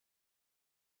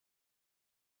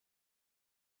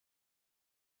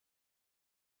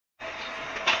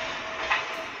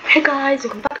Hey guys,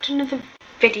 welcome back to another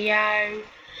video.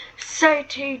 So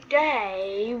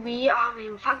today we are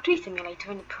in Factory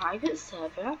Simulator in a private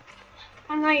server.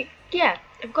 And I've got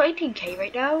 18k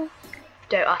right now.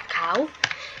 Don't ask how.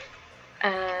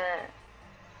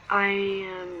 I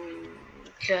am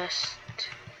just,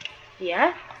 So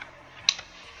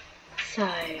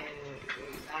I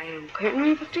am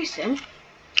currently in Factory Sim.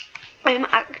 I am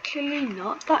actually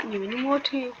not that new anymore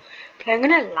to playing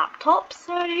on a laptop,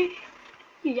 so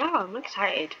yeah, I'm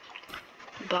excited.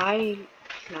 Buy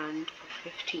land for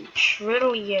 15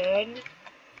 trillion.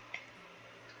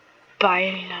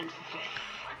 Buy land for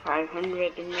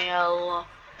 500 mil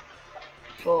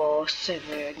for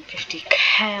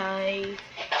 750k.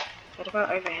 What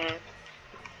about over here?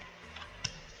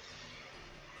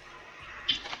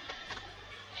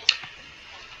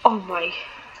 Oh my.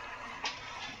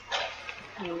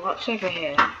 What's over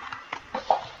here?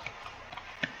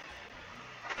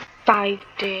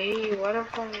 5D, what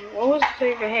was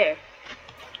over here?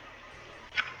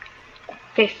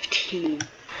 15.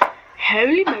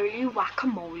 Holy moly,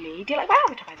 whack-a-mole. Do you like my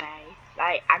avatar today?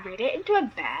 Like, I made it into a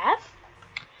bear,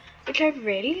 which I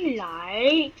really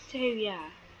like, so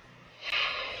yeah.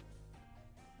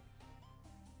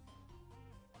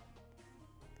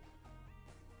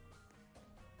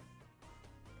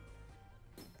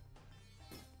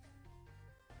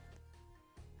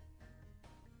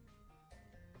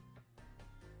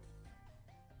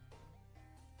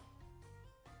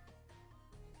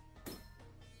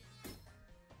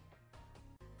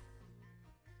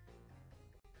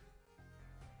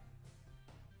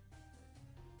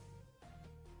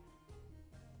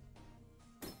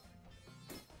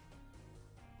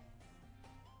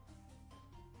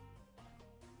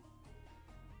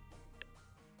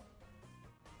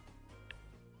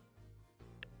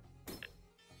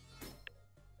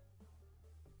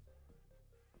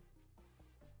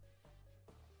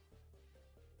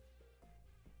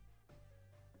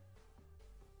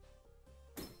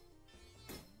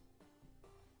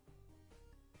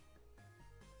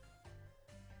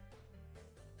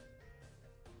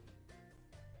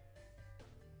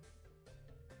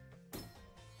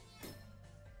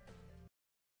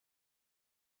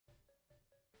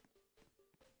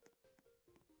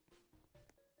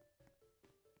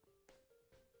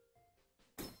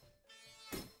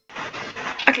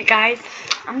 Okay guys,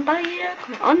 I'm back,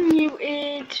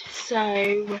 unmuted,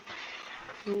 so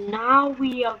now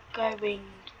we are going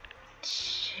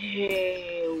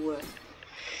to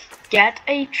get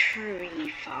a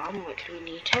tree farm, which we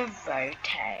need to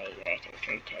rotate,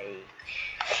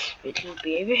 which will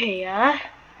be over here,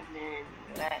 and then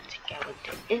let's go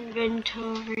into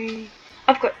inventory.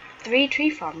 I've got 3 tree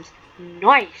farms,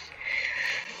 nice.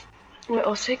 We're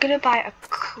also gonna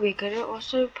we're gonna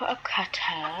also put a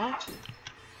cutter.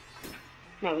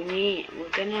 No, we're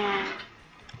gonna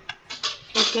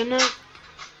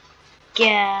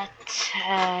get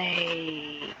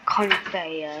a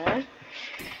conveyor.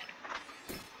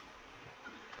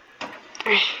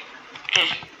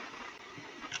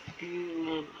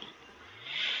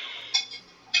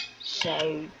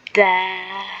 So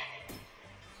there.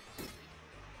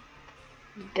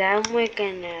 Then we're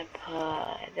gonna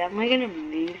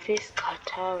move this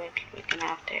cutter, which we're gonna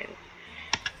have to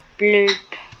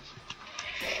bloop.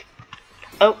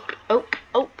 Oh.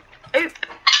 We're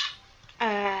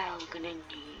gonna need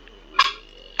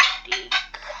the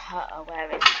cutter. Where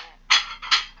is it?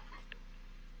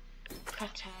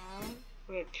 Cutter,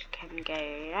 which can go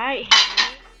right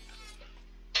here.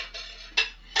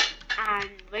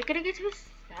 And we're gonna go to a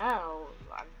cell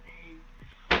one thing.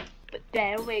 But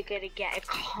then we're gonna get a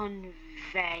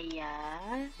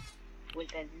conveyor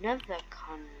with another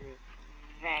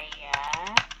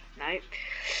conveyor. Nope.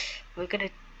 We're gonna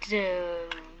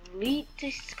delete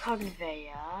this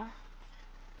conveyor.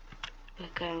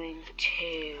 We're going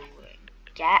to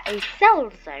get a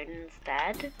cell zone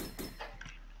instead.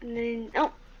 And then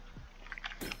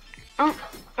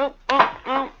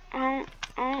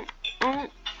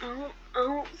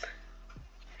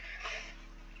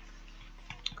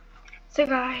So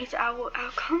guys, I'll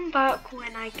come back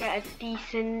when I get a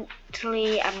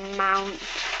decently amount.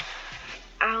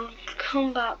 I'll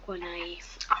come back when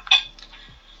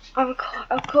I'll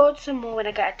record some more when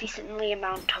I get a decently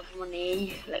amount of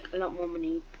money, like a lot more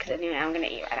money, because anyway I'm gonna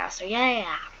eat right now. So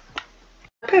yeah.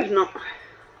 Pewno.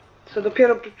 Co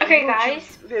dopiero Okay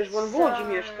guys. Wiesz, bo on w Łodzi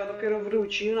mieszka, dopiero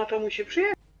wrócił, no to mu się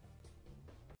przyjechał.